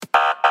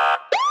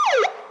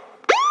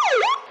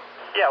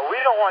we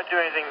don't want to do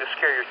anything to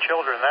scare your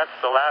children. That's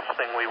the last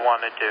thing we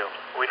want to do.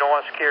 We don't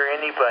want to scare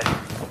anybody.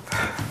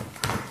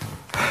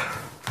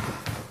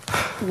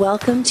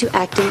 Welcome to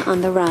Acting on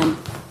the Run,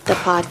 the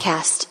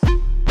podcast.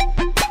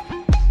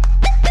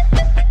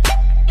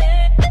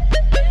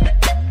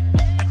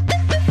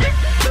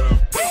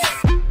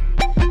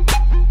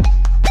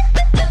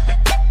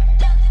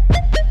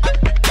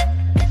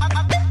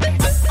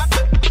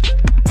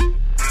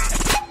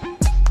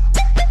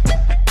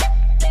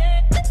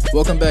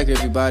 Welcome back,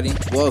 everybody.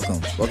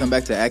 Welcome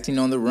back to Acting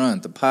on the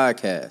Run, the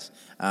podcast.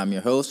 I'm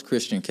your host,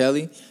 Christian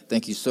Kelly.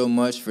 Thank you so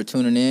much for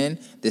tuning in.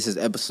 This is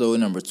episode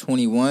number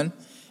 21.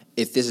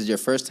 If this is your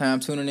first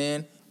time tuning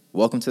in,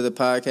 welcome to the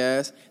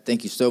podcast.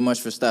 Thank you so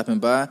much for stopping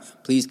by.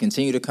 Please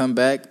continue to come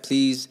back.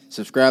 Please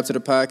subscribe to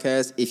the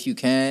podcast if you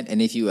can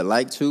and if you would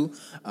like to.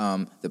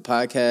 The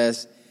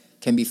podcast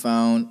can be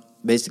found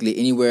basically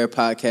anywhere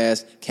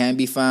podcasts can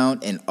be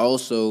found, and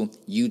also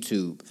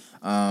YouTube.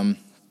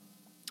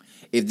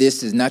 If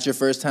this is not your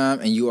first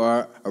time and you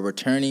are a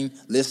returning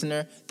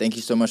listener, thank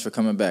you so much for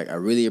coming back. I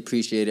really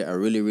appreciate it. I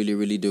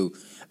really do.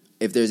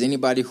 If there's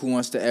anybody who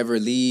wants to ever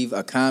leave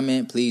a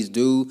comment, please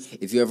do.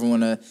 If you ever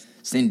want to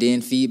send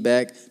in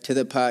feedback to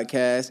the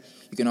podcast,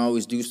 you can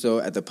always do so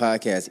at the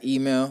podcast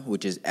email,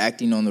 which is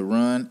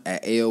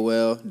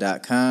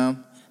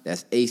actingontheRun@AOL.com.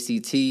 That's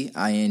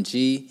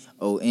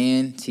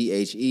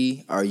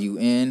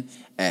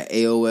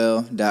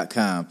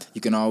actingontheRun@AOL.com.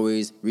 You can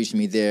always reach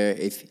me there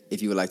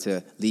if you would like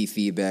to leave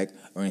feedback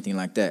or anything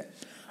like that.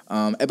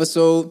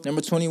 Episode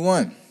number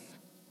 21.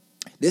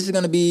 This is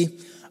going to be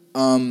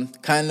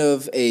kind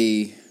of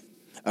a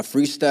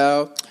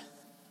freestyle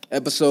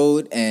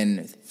episode,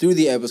 and through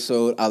the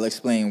episode, I'll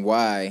explain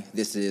why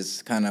this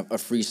is kind of a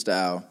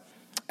freestyle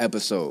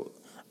episode.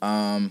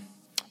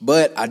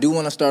 But I do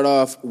want to start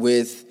off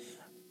with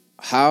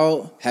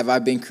how have I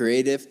been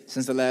creative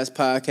since the last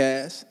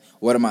podcast?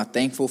 What am I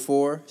thankful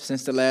for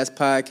since the last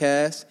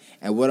podcast?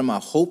 And what am I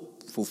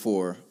hopeful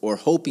for or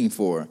hoping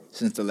for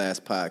since the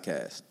last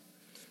podcast?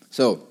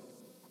 So,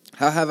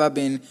 how have I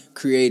been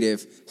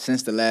creative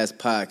since the last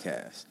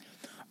podcast?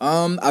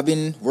 I've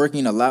been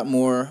working a lot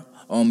more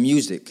on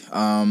music.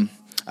 I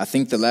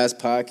think the last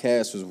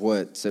podcast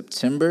was,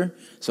 September?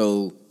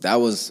 So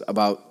that was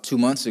about 2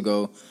 months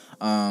ago.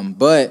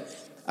 But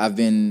I've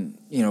been,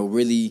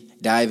 really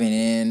diving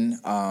in,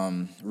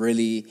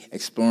 really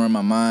exploring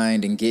my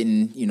mind and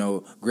getting,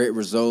 great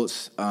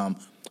results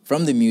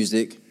from the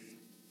music.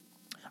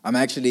 I'm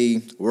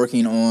actually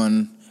working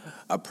on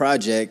a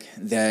project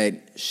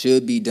that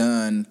should be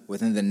done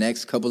within the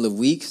next couple of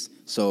weeks.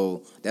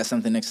 So that's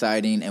something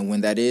exciting. And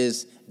when that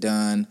is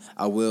done,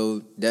 I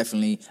will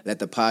definitely let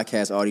the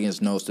podcast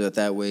audience know so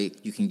that way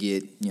you can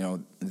get,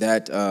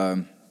 that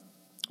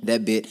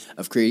bit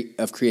of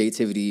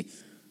creativity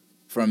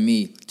from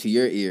me to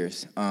your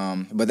ears.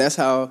 But that's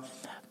how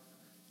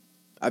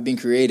I've been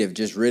creative,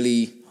 just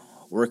really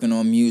working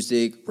on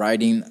music,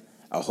 writing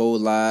a whole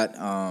lot.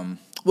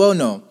 Well,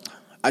 no,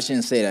 I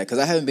shouldn't say that because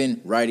I haven't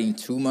been writing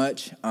too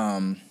much.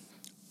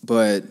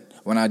 But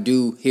when I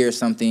do hear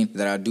something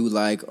that I do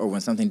like, or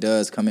when something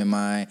does come in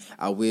mind,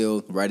 I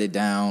will write it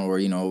down or,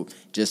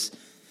 just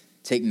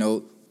take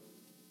note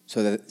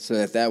so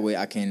that way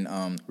I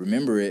can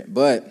remember it.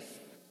 But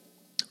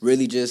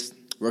really just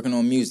working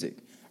on music.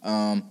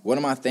 What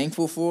am I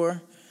thankful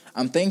for?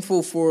 I'm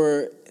thankful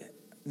for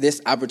this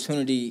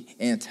opportunity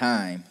and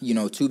time,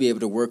 to be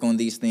able to work on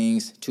these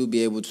things, to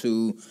be able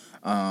to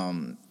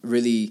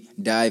really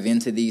dive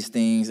into these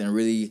things and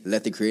really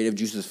let the creative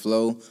juices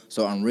flow.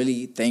 So I'm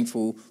really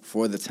thankful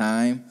for the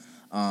time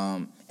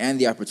and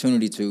the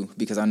opportunity to,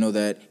 because I know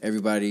that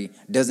everybody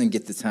doesn't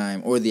get the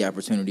time or the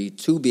opportunity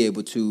to be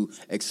able to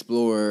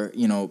explore,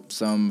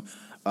 some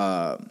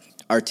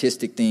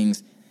artistic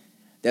things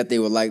that they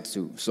would like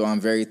to. So I'm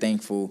very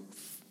thankful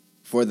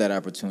for that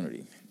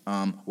opportunity.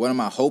 What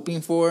am I hoping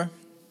for?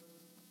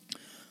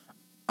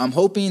 I'm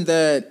hoping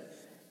that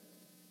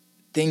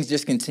things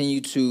just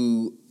continue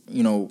to,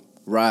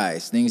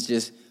 rise. Things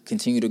just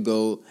continue to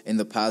go in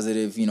the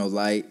positive,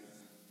 light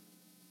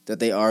that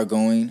they are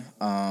going.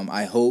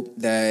 I hope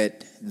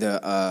that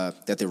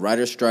the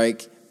writer's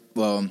strike,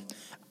 the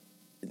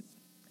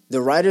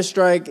writer's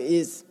strike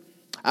is,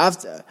 I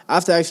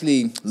have to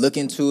actually look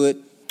into it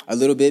a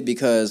little bit,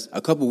 because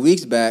a couple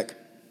weeks back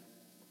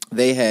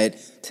they had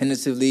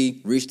tentatively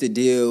reached a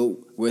deal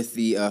with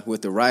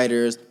the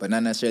writers, but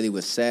not necessarily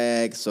with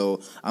SAG.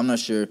 So I'm not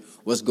sure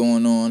what's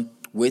going on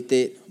with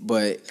it,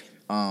 but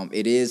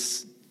it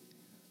is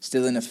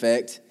still in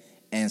effect,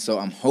 and so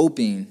I'm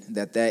hoping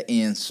that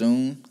ends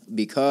soon,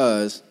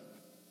 because,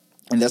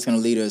 and that's going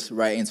to lead us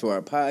right into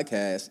our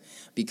podcast,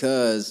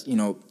 because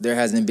there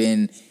hasn't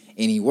been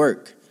any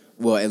work.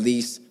 Well, at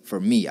least for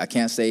me. I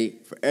can't say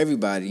for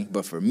everybody,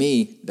 but for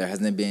me, there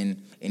hasn't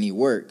been any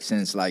work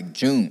since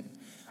June.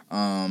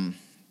 And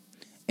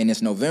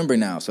it's November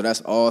now, so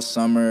that's all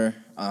summer,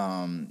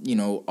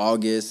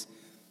 August,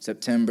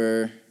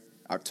 September,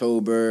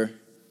 October.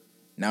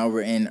 Now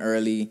we're in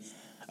early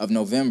of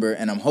November,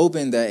 and I'm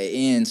hoping that it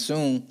ends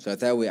soon, so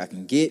that way I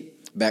can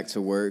get back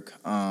to work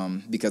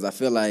because I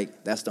feel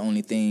like that's the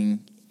only thing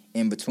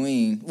in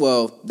between.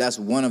 Well, that's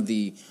one of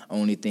the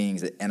only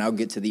things, and I'll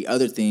get to the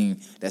other thing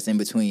that's in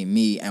between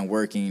me and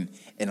working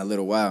in a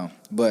little while.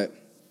 But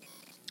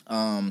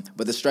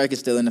the strike is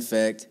still in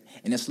effect,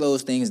 and it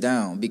slows things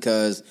down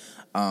because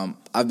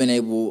I've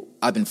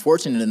been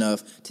fortunate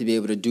enough to be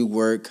able to do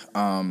work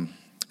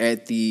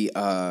at the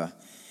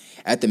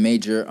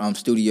major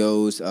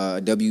studios,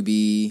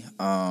 WB,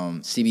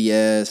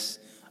 CBS,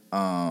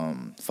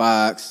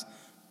 Fox.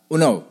 Well,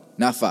 no,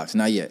 not Fox,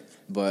 not yet.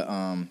 But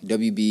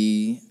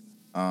WB,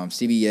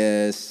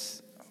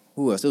 CBS,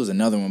 who else? There was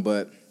another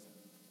one.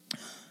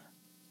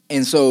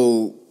 And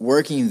so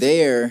working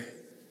there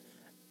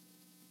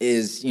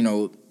is,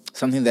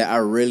 something that I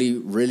really,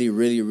 really,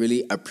 really,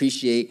 really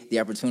appreciate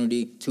the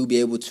opportunity to be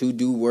able to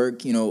do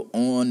work,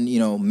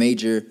 on,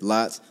 major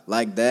lots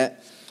like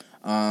that.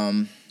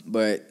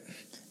 But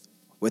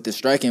with the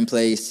strike in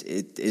place,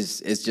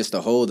 it's just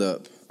a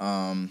holdup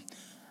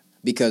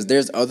because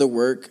there's other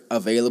work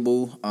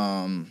available,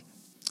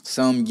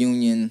 some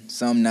union,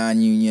 some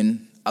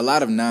non-union, a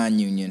lot of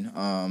non-union.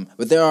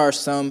 But there are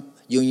some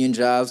union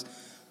jobs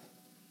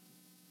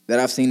that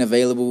I've seen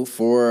available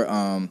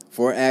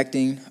for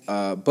acting.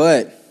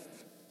 But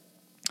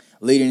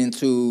leading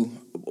into,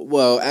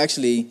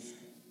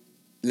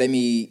 let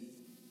me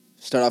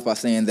start off by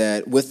saying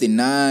that with the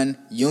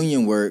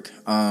non-union work,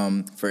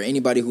 for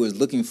anybody who is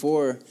looking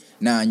for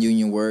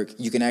non-union work,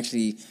 you can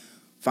actually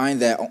find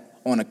that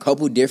on a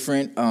couple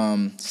different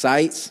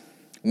sites.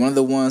 One of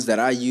the ones that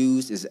I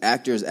use is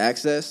Actors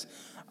Access.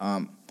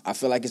 I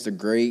feel like it's a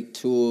great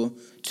tool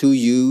to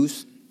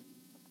use,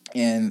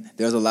 and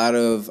there's a lot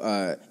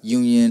of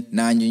union,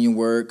 non-union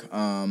work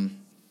on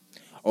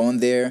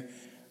there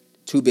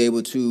to be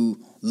able to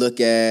look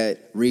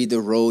at, read the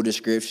role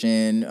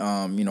description,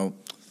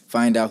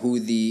 find out who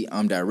the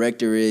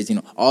director is,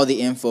 all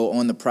the info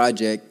on the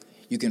project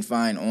you can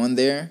find on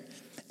there.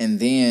 And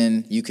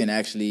then you can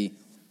actually,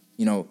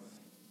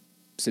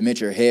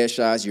 submit your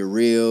headshots, your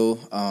reel,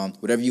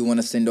 whatever you want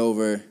to send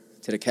over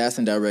to the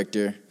casting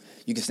director.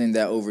 You can send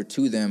that over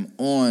to them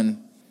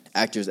on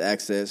Actors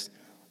Access.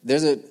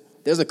 There's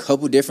a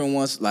couple different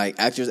ones, like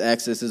Actors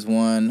Access is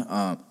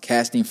one,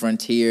 Casting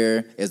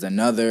Frontier is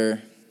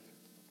another.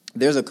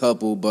 There's a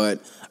couple,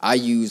 but I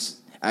use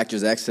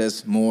Actors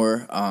Access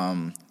more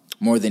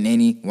than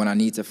any when I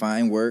need to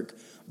find work.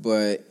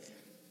 But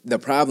the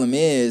problem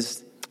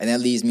is, and that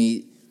leads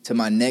me to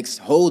my next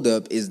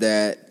holdup, is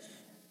that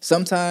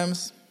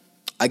sometimes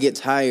I get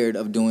tired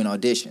of doing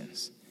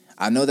auditions.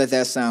 I know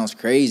that sounds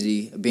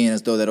crazy, being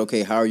as though that,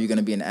 okay, how are you going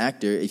to be an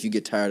actor if you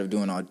get tired of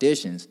doing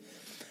auditions?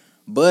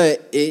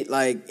 But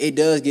it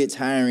does get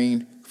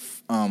tiring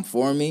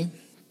for me.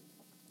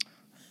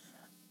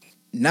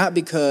 Not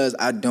because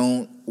I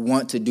don't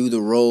want to do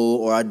the role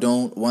or I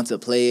don't want to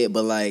play it,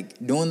 but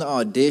doing the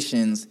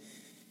auditions,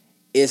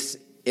 it's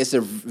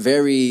a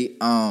very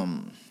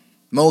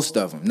most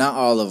of them, not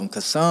all of them,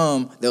 because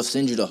some they'll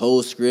send you the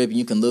whole script and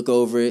you can look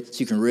over it so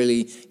you can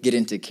really get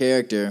into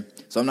character.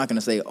 So I'm not going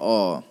to say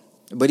all,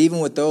 but even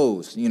with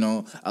those,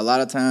 a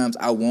lot of times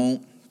I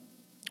won't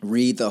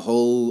read the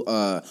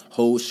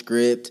whole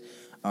script.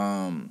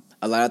 A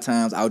lot of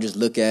times I'll just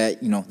look at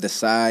the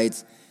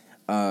sides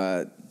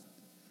that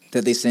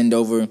they send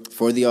over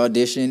for the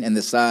audition, and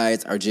the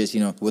sides are just,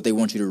 what they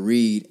want you to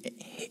read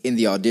in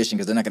the audition,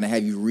 because they're not going to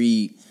have you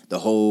read the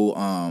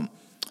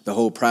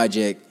whole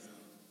project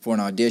for an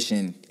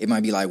audition. It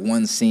might be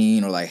one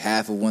scene or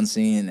half of one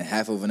scene and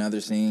half of another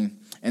scene,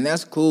 and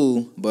that's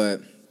cool, but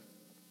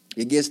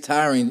it gets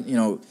tiring,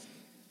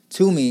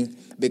 to me,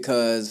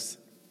 because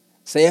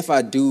say if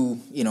I do,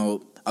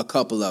 a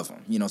couple of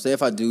them, say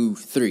if I do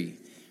three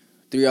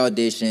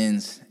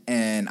auditions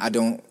and I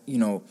don't,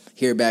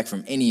 hear back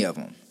from any of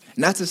them.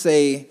 Not to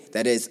say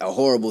that it's a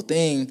horrible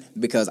thing,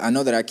 because I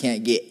know that I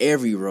can't get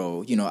every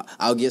role.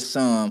 I'll get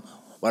some,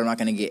 but I'm not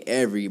going to get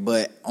every.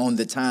 But on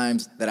the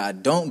times that I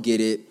don't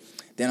get it,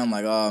 then I'm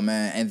like, oh,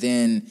 man. And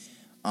then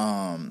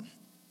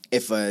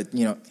if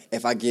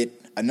I get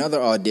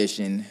another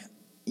audition,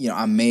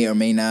 I may or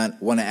may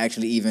not want to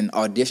actually even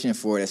audition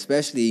for it,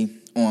 especially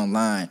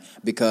online,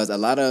 because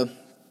not a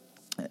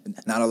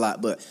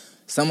lot, but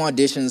some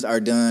auditions are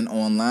done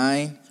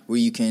online where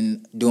you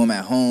can do them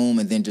at home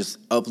and then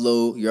just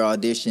upload your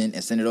audition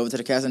and send it over to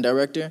the casting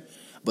director.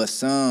 But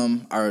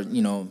some are,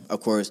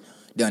 of course,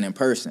 done in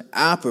person.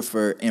 I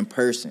prefer in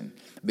person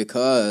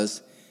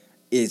because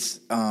it's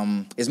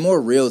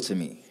more real to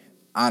me,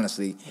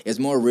 honestly. It's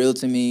more real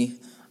to me.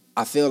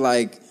 I feel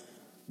like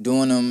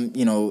doing them,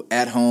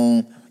 at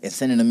home and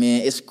sending them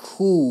in, it's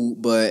cool,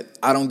 but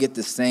I don't get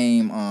the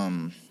same,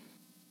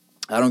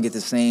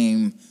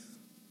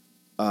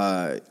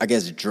 I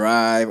guess,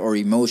 drive or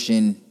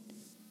emotion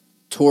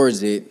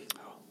towards it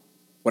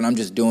when I'm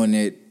just doing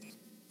it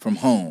from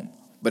home.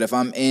 But if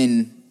I'm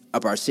in a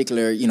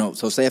particular,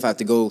 so say if I have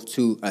to go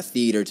to a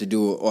theater to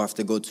do it, or I have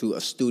to go to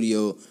a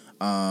studio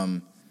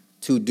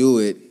to do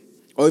it,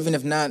 or even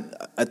if not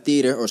a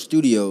theater or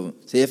studio,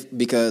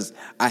 because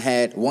I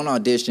had one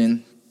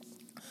audition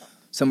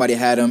somebody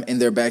had them in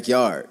their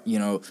backyard.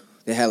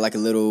 They had like a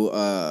little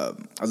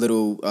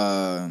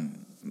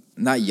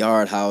not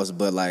yard house,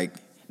 but like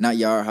not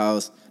yard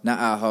house, not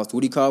outhouse.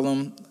 What do you call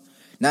them?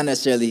 Not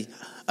necessarily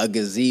a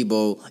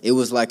gazebo. It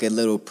was like a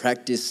little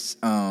practice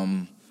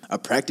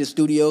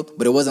studio,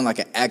 but it wasn't like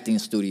an acting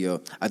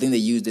studio. I think they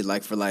used it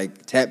like for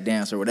like tap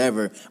dance or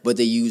whatever, but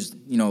they used,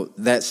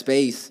 that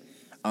space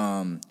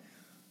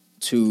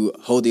to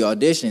hold the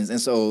auditions. And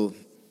so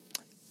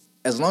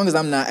as long as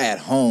I'm not at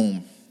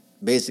home,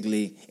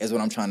 basically, is what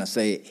I'm trying to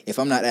say. If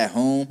I'm not at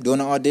home doing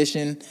an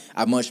audition,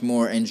 I much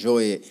more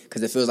enjoy it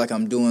because it feels like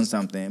I'm doing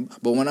something.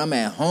 But when I'm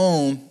at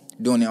home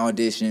doing the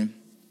audition,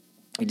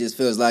 it just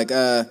feels like,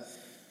 I'm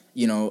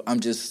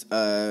just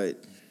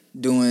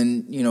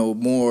doing,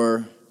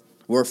 more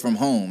work from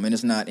home, and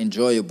it's not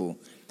enjoyable.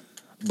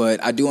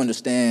 But I do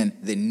understand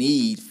the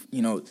need,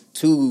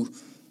 to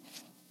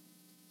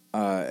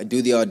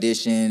do the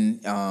audition,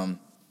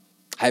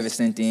 have it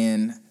sent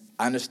in.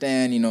 I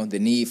understand, the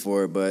need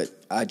for it, but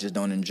I just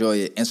don't enjoy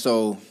it. And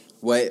so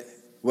what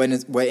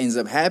ends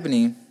up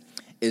happening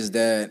is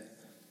that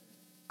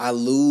I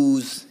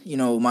lose,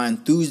 my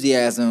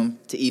enthusiasm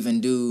to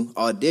even do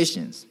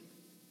auditions.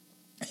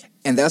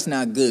 And that's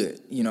not good.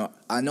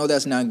 I know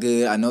that's not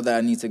good. I know that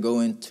I need to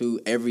go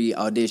into every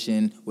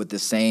audition with the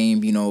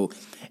same,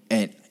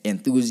 and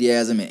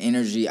enthusiasm and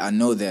energy. I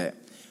know that.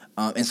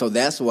 And so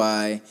that's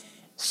why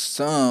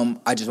some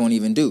I just won't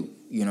even do,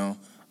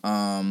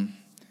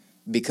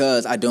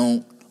 because I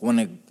don't want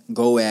to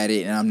go at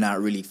it and I'm not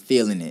really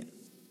feeling it.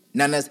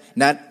 Not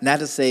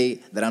to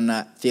say that I'm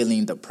not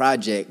feeling the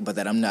project, but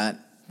that I'm not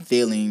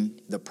feeling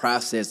the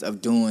process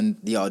of doing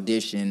the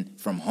audition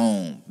from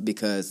home,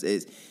 because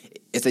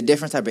it's a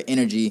different type of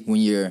energy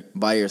when you're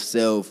by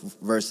yourself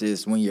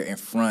versus when you're in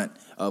front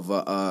of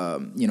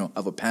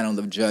a panel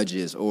of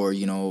judges, or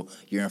you're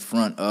in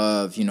front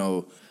of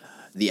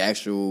the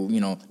actual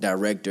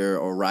director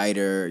or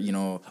writer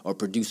or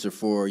producer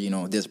for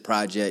this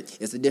project.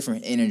 It's a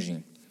different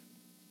energy.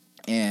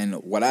 And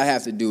what I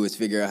have to do is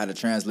figure out how to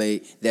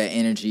translate that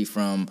energy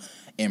from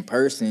in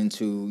person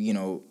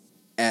to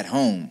at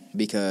home,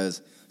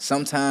 because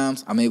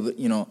sometimes I'm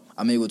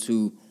able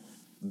to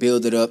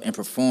build it up and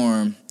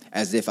perform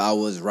as if I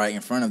was right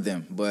in front of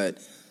them. But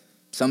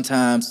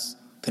sometimes,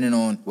 depending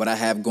on what I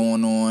have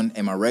going on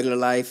in my regular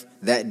life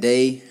that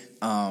day,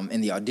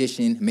 and the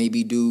audition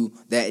maybe due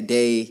that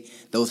day,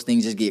 those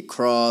things just get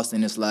crossed,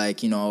 and it's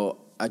like,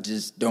 I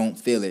just don't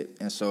feel it.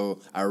 And so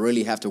I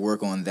really have to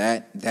work on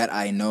that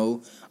I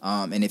know.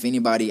 And if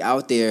anybody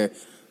out there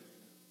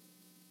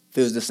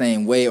feels the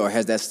same way or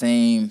has that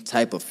same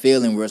type of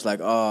feeling where it's like,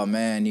 oh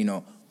man,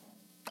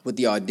 with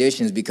the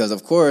auditions, because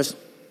of course,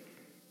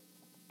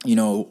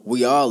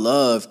 we all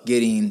love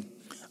getting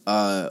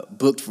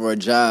booked for a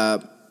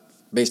job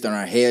based on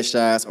our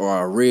headshots or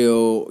our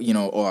reel,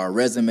 or our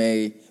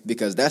resume,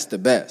 because that's the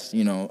best.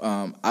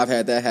 I've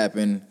had that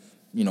happen,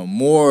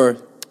 more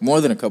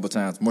than a couple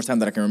times, more times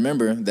than I can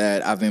remember,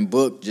 that I've been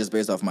booked just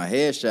based off my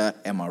headshot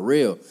and my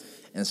reel.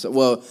 And so,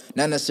 well,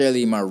 not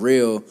necessarily my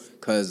reel,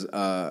 because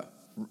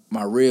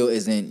my reel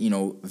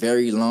isn't,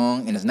 very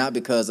long, and it's not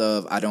because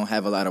of I don't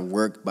have a lot of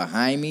work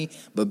behind me,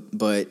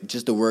 but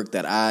just the work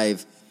that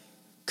I've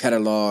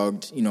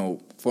cataloged,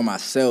 for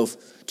myself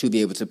to be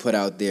able to put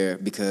out there,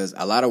 because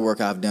a lot of work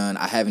I've done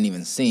I haven't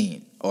even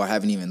seen or I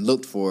haven't even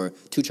looked for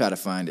to try to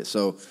find it.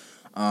 So,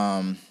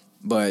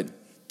 but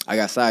I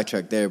got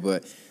sidetracked there.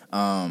 But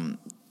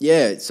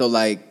yeah, so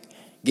like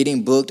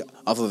getting booked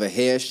off of a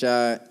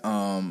headshot,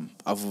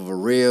 off of a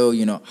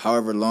reel,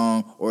 however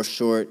long or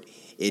short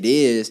it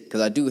is,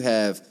 because I do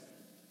have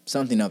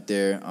something up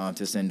there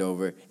to send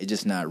over. It's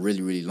just not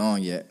really, really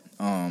long yet.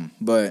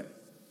 But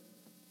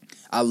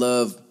I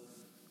love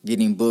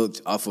getting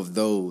booked off of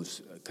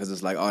those, because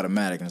it's like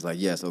automatic, and it's like,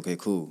 yes, okay,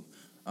 cool.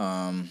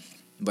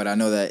 But I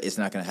know that it's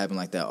not going to happen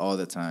like that all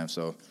the time.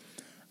 So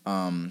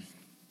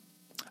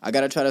I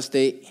got to try to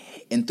stay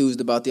enthused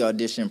about the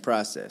audition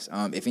process.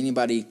 If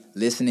anybody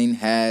listening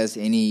has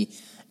any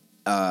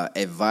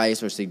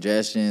advice or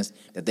suggestions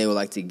that they would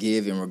like to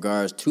give in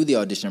regards to the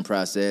audition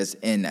process,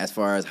 and as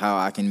far as how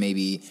I can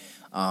maybe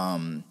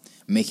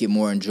make it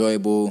more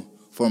enjoyable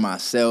for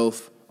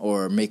myself,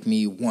 or make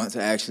me want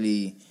to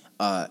actually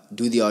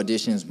do the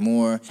auditions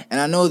more.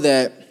 And I know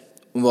that,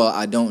 well,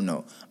 I don't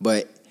know,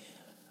 but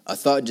a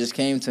thought just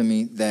came to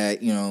me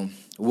that,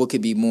 what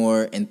could be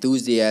more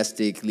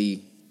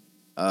enthusiastically,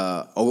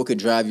 or what could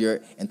drive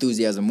your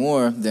enthusiasm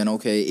more than,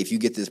 okay, if you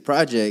get this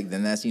project,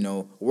 then that's,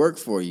 work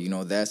for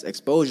you, that's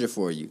exposure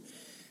for you.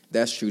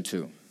 That's true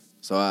too.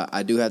 So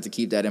I do have to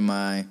keep that in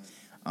mind.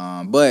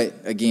 But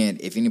again,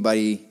 if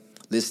anybody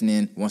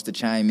listening wants to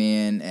chime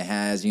in and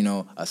has,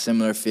 a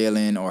similar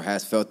feeling or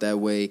has felt that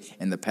way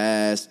in the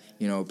past,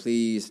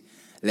 please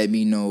let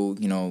me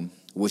know,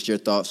 what's your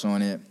thoughts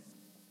on it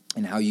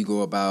and how you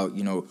go about,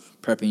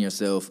 prepping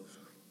yourself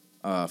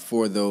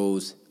for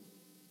those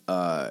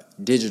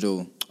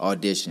digital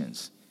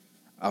auditions.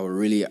 I would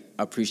really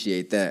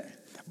appreciate that.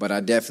 But I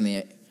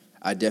definitely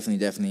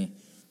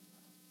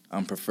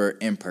prefer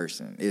in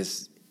person.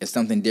 it's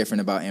something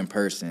different about in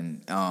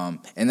person.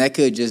 And that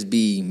could just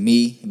be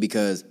me,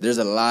 because there's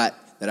a lot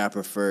that I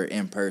prefer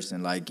in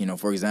person. Like,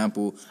 for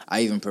example,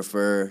 I even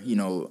prefer,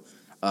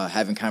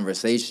 having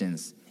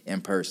conversations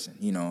in person.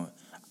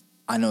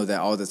 I know that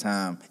all the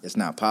time it's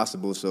not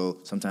possible, so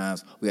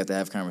sometimes we have to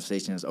have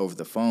conversations over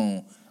the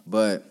phone,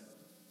 but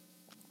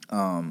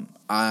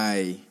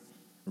I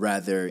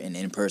rather an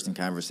in-person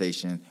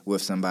conversation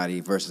with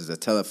somebody versus a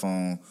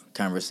telephone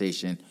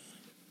conversation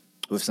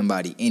with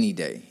somebody any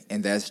day.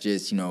 And that's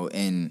just,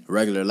 in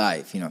regular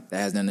life, that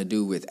has nothing to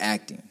do with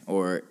acting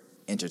or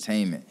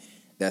entertainment.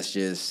 That's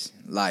just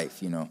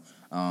life,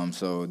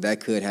 So that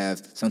could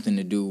have something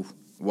to do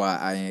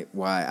why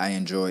I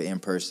enjoy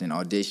in-person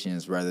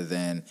auditions rather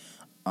than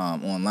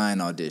online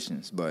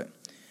auditions. But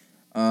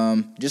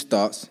just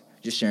thoughts,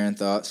 just sharing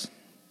thoughts.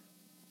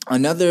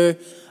 Another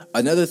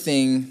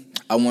thing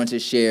I want to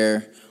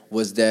share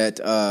was that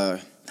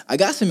I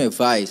got some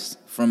advice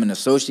from an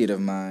associate of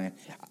mine,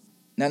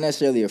 not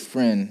necessarily a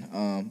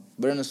friend,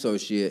 but an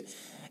associate,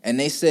 and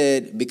they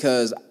said,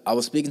 because I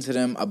was speaking to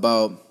them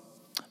about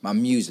my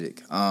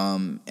music,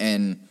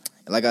 and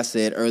like I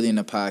said earlier in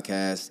the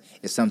podcast,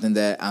 it's something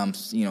that I'm,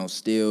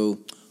 still,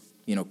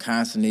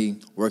 constantly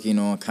working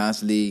on,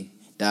 constantly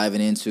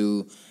diving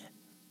into.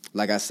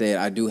 Like I said,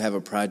 I do have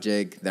a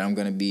project that I'm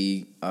going to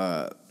be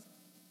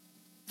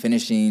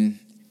finishing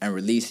and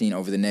releasing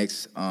over the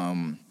next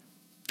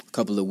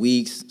couple of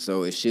weeks.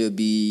 So it should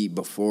be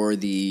before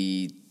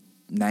the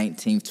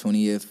 19th,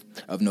 20th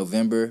of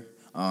November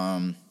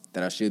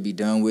that I should be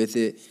done with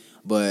it.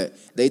 But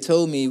they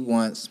told me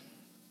once,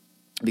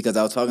 because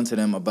I was talking to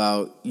them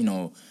about,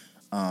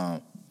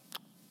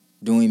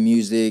 doing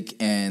music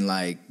and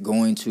like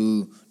going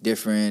to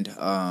different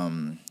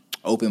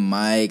open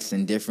mics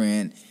and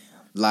different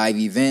live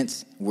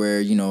events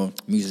where,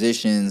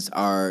 musicians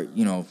are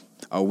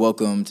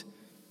welcomed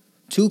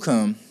to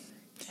come.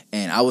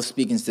 And I was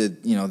speaking to,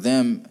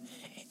 them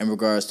in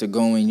regards to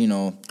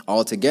going,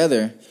 all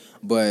together.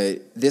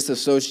 But this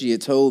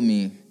associate told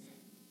me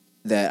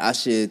that I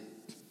should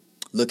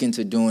look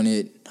into doing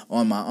it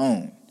on my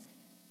own.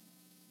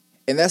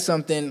 And that's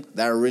something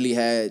that I really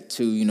had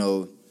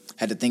to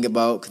think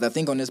about, because I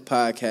think on this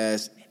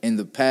podcast in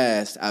the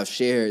past, I've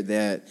shared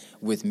that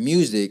with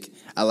music,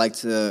 I like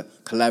to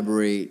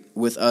collaborate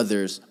with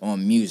others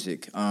on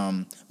music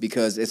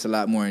because it's a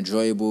lot more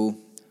enjoyable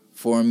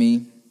for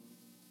me.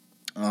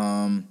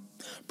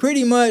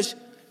 Pretty much,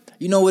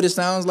 you know what it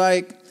sounds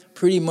like?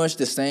 Pretty much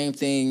the same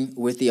thing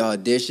with the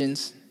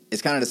auditions.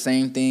 It's kind of the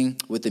same thing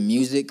with the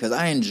music, because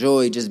I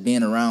enjoy just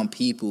being around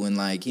people and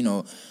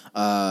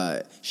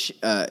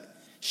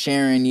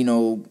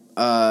sharing,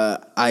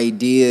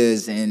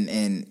 ideas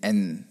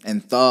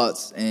and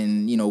thoughts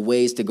and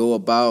ways to go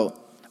about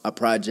a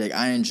project.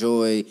 I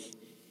enjoy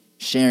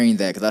sharing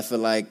that because I feel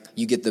like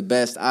you get the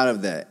best out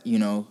of that,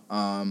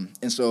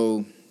 and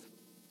so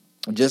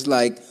just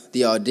like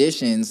the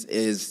auditions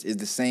is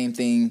the same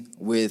thing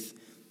with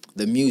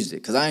the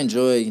music, because I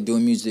enjoy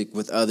doing music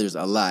with others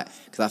a lot,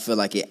 because I feel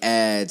like it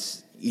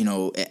adds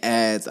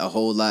a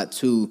whole lot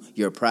to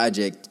your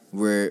project,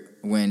 where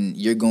when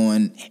you're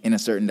going in a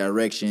certain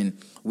direction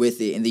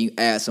with it and then you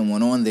add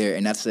someone on there,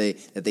 and not say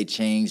that they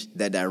change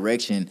that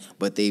direction,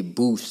 but they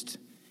boost,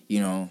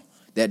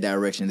 that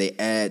direction. They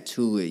add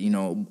to it,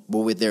 but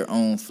with their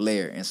own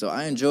flair. And so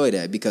I enjoy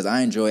that, because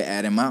I enjoy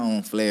adding my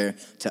own flair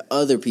to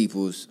other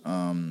people's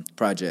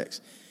projects.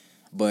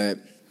 But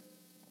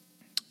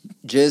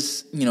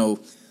just,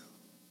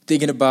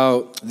 thinking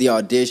about the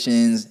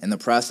auditions and the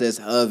process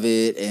of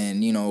it,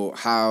 and,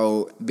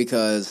 how,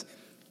 because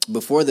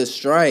before the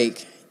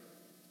strike,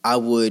 I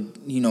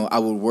would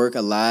work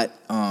a lot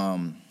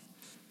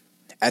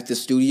at the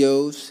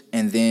studios,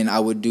 and then I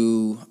would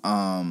do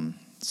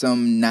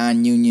some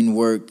non-union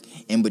work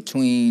in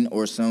between,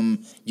 or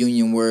some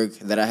union work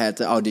that I had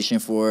to audition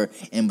for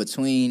in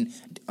between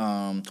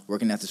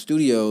working at the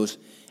studios.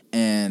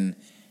 And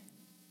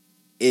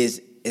it's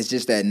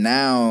just that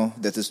now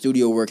that the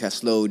studio work has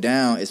slowed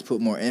down, it's put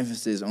more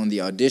emphasis on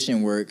the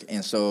audition work.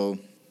 And so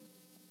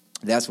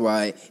that's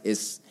why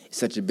it's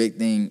such a big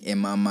thing in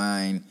my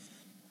mind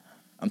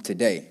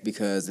today,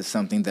 because it's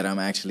something that I'm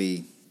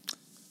actually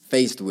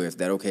faced with,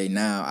 that, okay,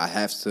 now I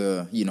have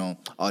to,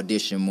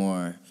 audition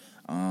more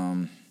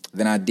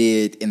than I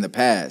did in the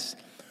past,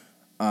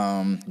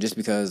 just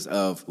because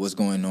of what's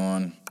going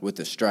on with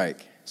the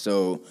strike.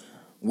 So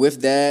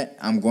with that,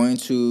 I'm going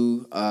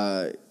to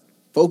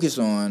focus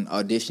on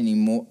auditioning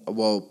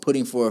more,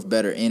 putting forth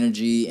better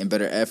energy and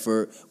better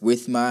effort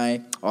with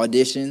my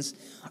auditions,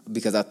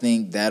 because I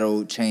think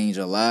that'll change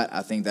a lot.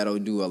 I think that'll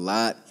do a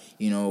lot,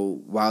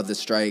 while the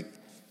strike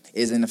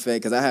is in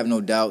effect, because I have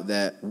no doubt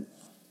that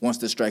once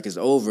the strike is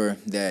over,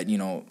 that,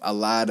 a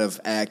lot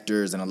of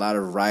actors and a lot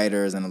of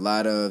writers and a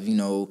lot of,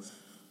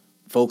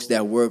 folks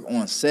that work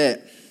on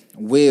set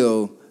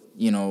will,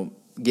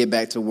 get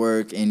back to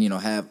work and,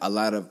 have a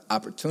lot of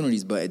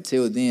opportunities. But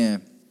until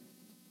then,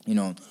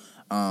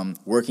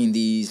 working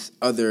these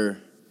other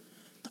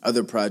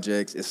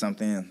projects is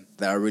something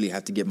that I really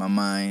have to get my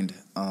mind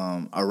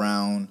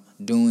around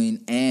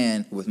doing,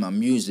 and with my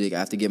music, I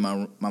have to get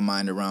my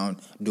mind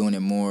around doing it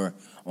more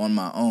on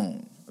my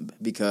own,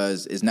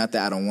 because it's not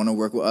that I don't want to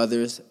work with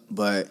others,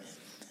 but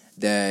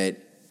that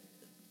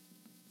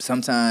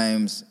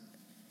sometimes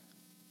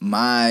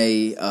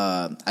my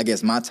I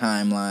guess my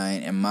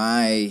timeline and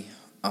my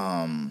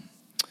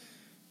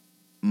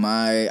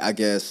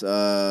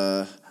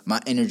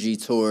energy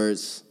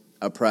towards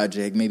a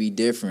project may be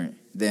different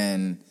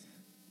than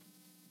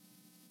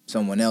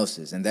someone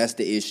else's, and that's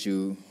the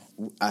issue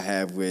I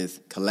have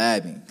with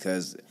collabing.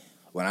 Because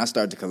when I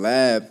start to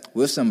collab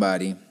with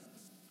somebody,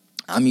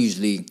 I'm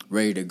usually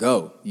ready to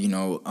go.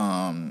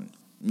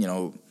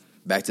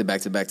 Back to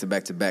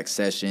back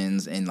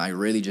sessions, and like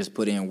really just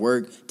put in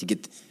work to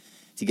get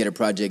a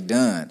project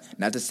done.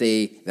 Not to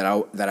say that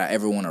I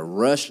ever want to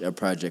rush a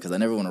project, because I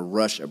never want to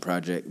rush a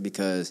project,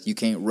 because you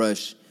can't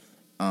rush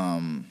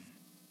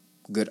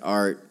good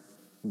art,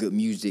 good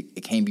music.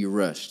 It can't be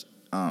rushed.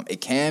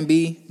 It can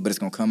be, but it's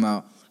gonna come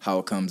out how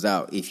it comes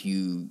out. If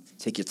you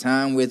take your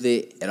time with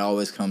it, it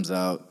always comes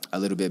out a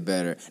little bit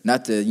better.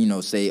 Not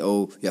to say,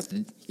 oh, you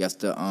have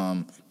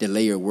to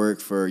delay your work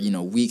for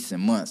weeks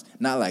and months.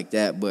 Not like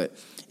that. But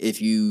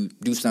if you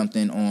do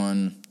something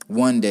on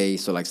one day,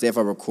 so like say if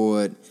I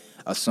record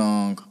a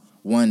song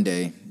one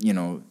day,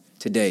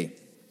 today,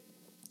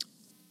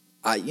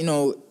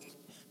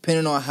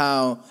 depending on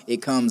how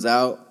it comes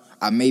out,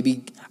 I may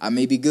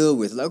be good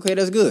with, like, okay,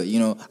 that's good.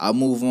 I'll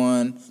move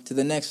on to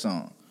the next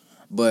song.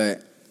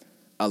 But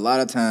a lot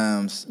of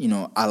times,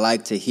 I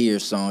like to hear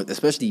songs,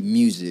 especially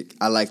music.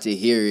 I like to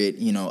hear it,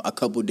 a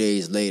couple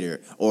days later,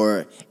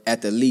 or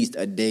at the least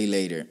a day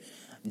later.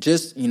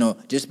 Just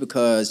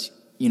because,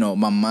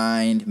 my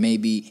mind may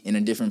be in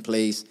a different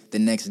place the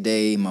next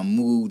day, my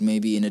mood may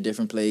be in a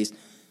different place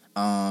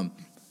the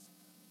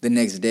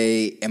next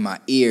day, and my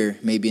ear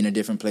may be in a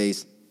different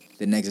place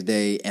the next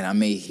day, and I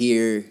may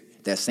hear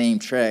that same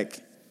track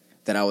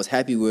that I was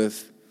happy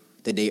with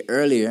the day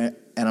earlier,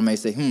 and I may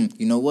say,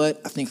 you know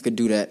what? I think I could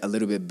do that a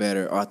little bit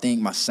better, or I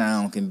think my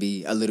sound can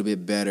be a little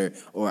bit better,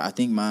 or I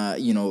think my,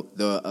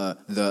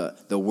 the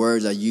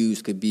words I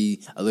use could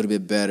be a little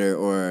bit better,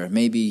 or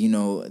maybe,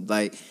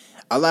 like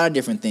a lot of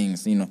different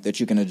things, that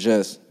you can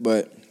adjust.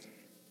 But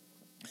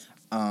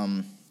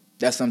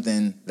that's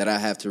something that I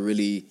have to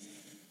really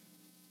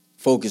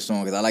focus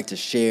on, because I like to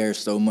share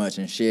so much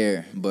and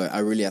share, but I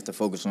really have to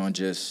focus on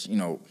just,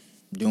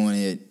 doing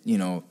it,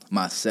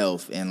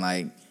 myself, and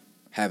like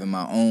having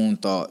my own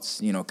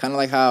thoughts, kind of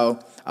like how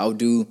I'll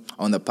do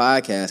on the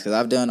podcast, because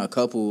I've done a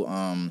couple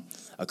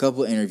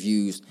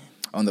interviews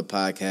on the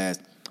podcast,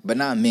 but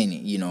not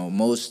many.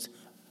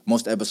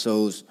 Most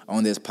episodes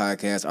on this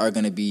podcast are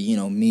going to be,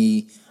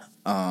 me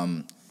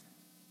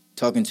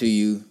talking to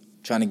you,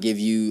 trying to give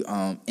you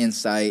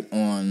insight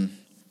on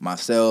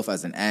myself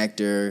as an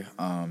actor,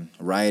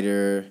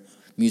 writer,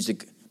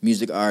 music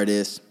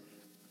artist,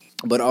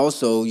 but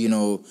also,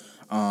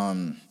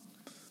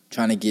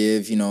 trying to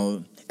give,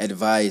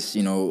 advice,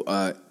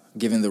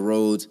 given the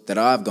roads that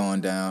I've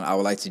gone down. I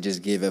would like to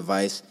just give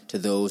advice to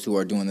those who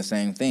are doing the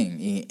same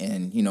thing.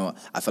 And,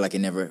 I feel like it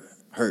never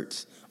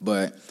hurts.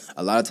 But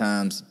a lot of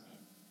times,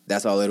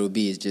 that's all it'll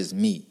be, is just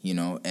me,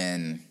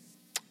 and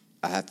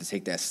I have to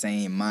take that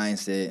same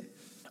mindset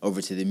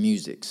over to the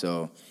music.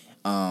 So,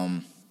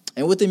 and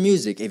with the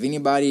music, if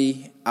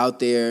anybody out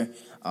there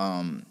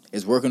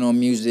is working on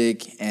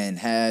music and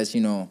has,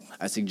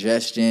 a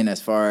suggestion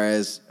as far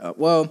as, I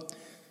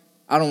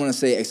don't want to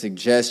say a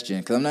suggestion,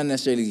 because I'm not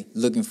necessarily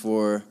looking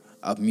for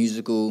a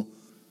musical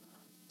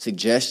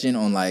suggestion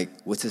on like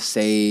what to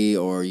say,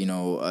 or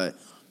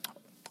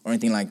or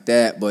anything like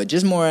that, but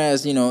just more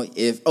as,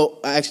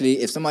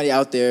 if somebody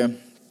out there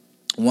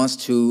wants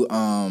to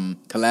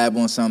collab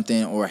on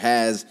something, or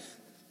has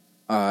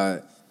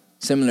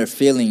similar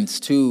feelings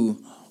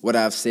to what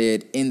I've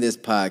said in this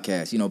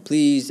podcast,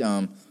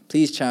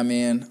 please chime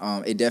in.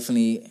 It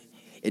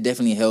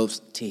definitely helps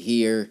to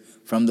hear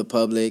from the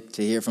public,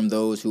 to hear from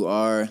those who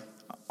are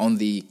on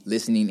the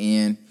listening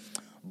end.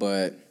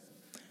 But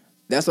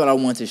that's what I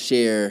want to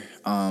share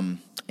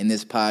in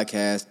this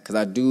podcast, because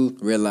I do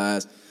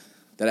realize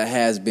that it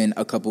has been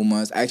a couple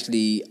months,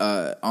 actually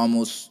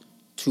almost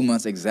 2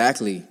 months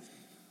exactly,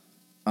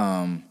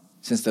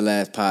 since the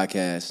last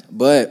podcast.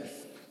 But,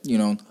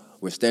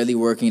 we're steadily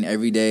working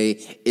every day.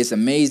 It's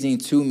amazing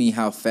to me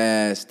how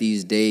fast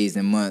these days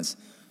and months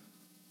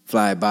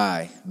fly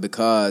by,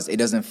 because it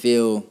doesn't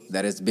feel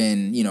that it's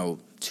been,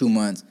 2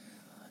 months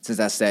since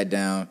I sat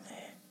down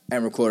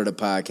and recorded a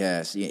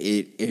podcast.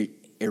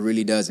 It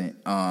really doesn't.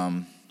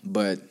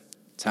 But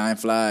time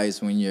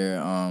flies when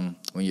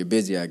you're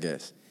busy, I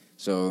guess.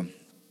 So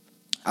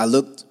I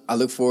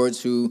look forward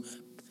to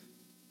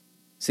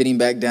sitting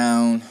back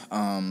down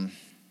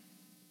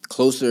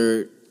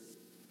closer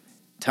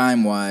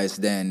time-wise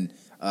than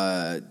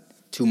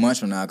 2 months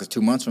from now, because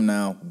 2 months from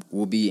now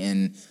we'll be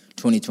in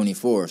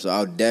 2024. So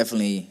I'll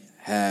definitely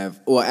have,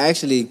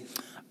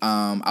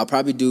 I'll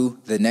probably do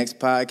the next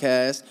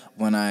podcast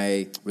when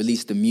I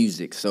release the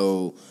music.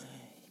 So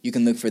you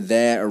can look for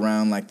that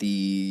around like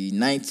the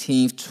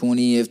 19th,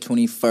 20th,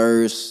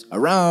 21st,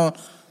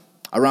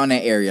 around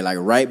that area, like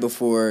right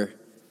before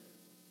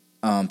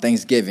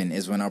Thanksgiving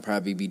is when I'll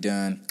probably be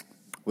done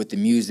with the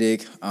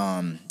music.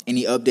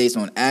 Any updates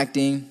on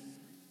acting,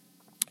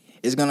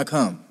 it's going to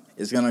come.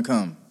 It's going to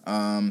come.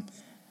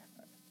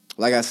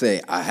 Like I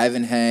say, I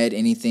haven't had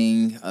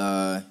anything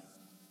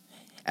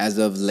as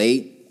of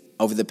late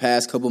over the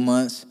past couple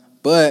months,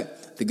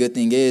 but the good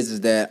thing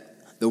is that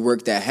the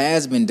work that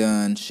has been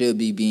done should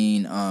be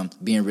being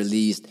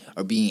released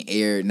or being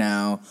aired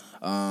now.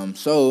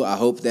 So I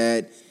hope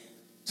that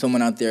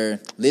someone out there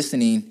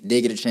listening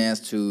did get a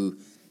chance to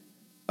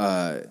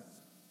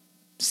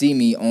see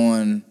me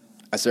on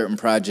a certain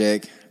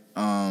project.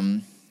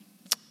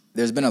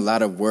 There's been a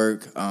lot of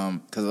work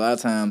because a lot of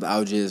times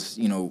I'll just,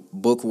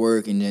 book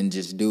work and then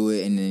just do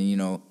it and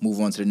then, move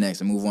on to the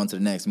next and move on to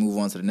the next, move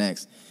on to the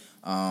next,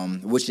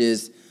 which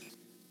is,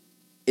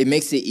 it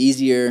makes it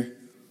easier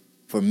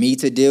for me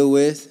to deal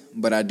with,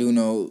 but I do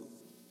know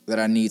that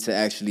I need to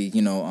actually,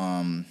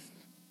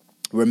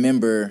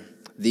 remember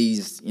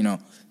these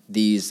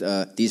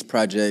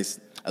projects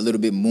a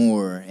little bit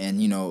more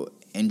and,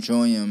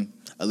 enjoy them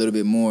a little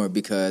bit more,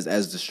 because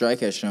as the strike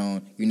has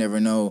shown, you never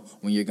know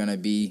when you're gonna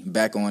be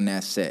back on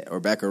that set or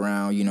back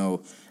around,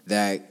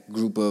 that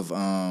group of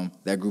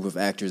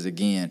actors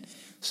again.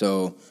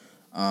 So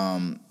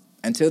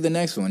until the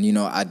next one,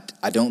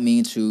 I don't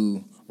mean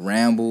to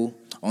ramble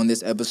on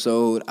this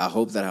episode. I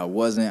hope that I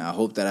wasn't. I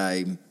hope that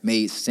I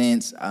made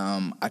sense.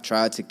 I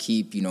tried to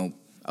keep,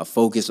 a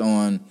focus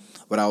on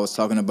what I was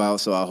talking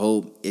about, so I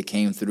hope it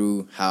came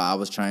through how I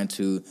was trying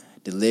to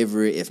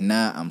deliver it. If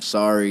not, I'm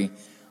sorry.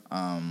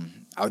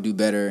 I'll do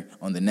better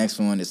on the next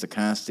one. It's a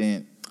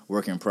constant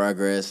work in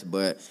progress,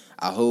 but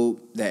I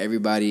hope that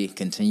everybody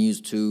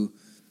continues to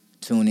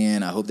tune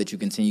in. I hope that you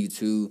continue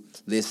to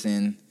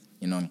listen,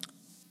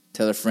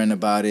 tell a friend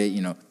about it,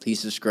 please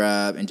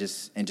subscribe and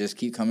just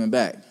keep coming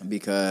back,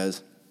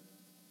 because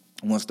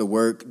once the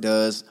work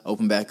does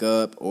open back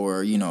up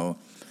or,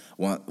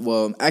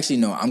 actually,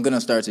 no, I'm going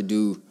to start to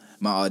do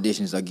my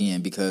auditions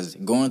again, because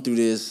going through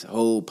this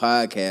whole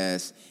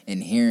podcast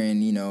and hearing,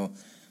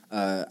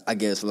 I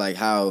guess like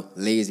how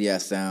lazy I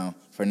sound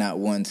for not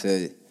wanting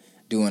to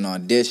do an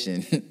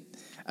audition,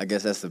 I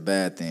guess that's a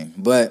bad thing.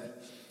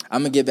 But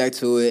I'm going to get back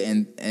to it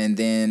and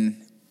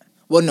then,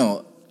 well,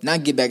 no,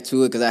 not get back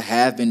to it, because I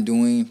have been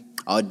doing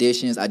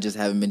auditions. I just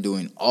haven't been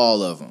doing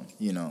all of them,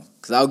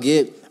 because I'll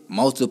get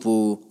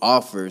multiple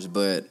offers,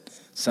 but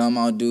some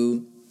I'll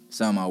do,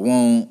 some I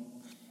won't.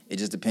 It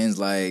just depends,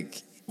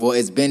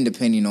 it's been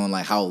depending on,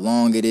 how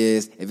long it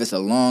is. If it's a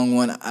long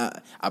one,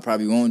 I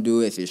probably won't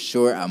do it. If it's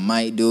short, I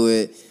might do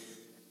it.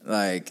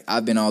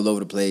 I've been all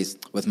over the place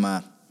with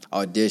my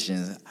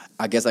auditions.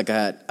 I guess I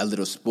got a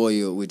little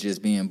spoiled with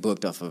just being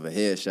booked off of a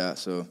headshot.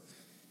 So,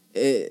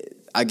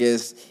 I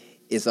guess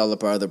it's all a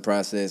part of the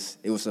process.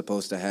 It was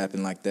supposed to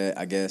happen like that,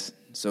 I guess.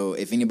 So,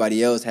 if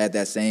anybody else had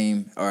that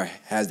same or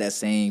has that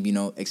same,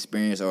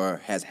 experience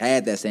or has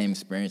had that same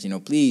experience,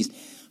 please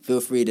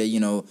feel free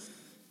to,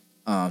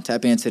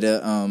 tap into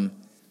the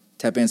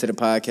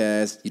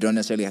podcast. You don't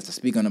necessarily have to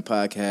speak on the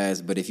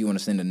podcast, but if you want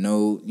to send a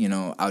note,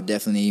 I'll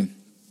definitely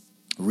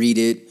read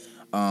it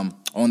on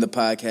the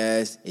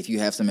podcast. If you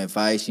have some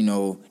advice,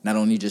 not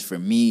only just for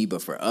me,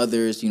 but for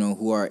others,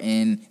 who are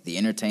in the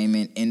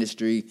entertainment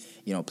industry,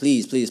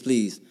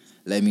 please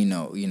let me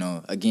know.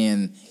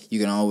 Again, you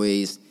can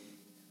always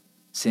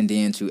send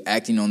in to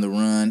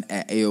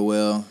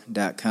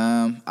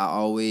actingontherun@aol.com. I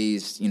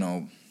always,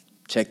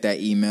 check that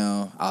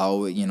email. I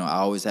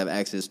always have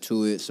access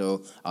to it,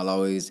 so I'll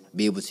always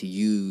be able to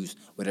use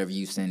whatever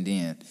you send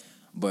in.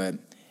 But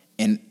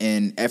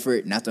in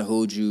effort not to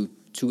hold you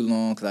too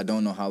long, because I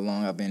don't know how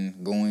long I've been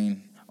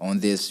going on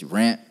this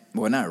rant.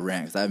 Well, not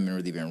rant, because I haven't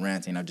really been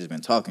ranting. I've just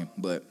been talking.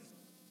 But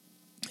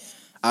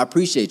I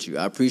appreciate you.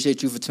 I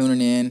appreciate you for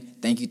tuning in.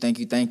 Thank you.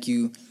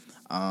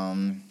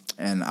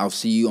 And I'll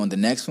see you on the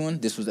next one.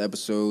 This was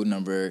episode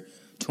number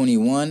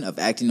 21 of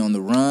Acting on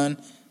the Run.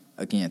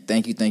 Again,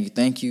 thank you.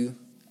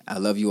 I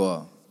love you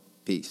all.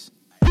 Peace.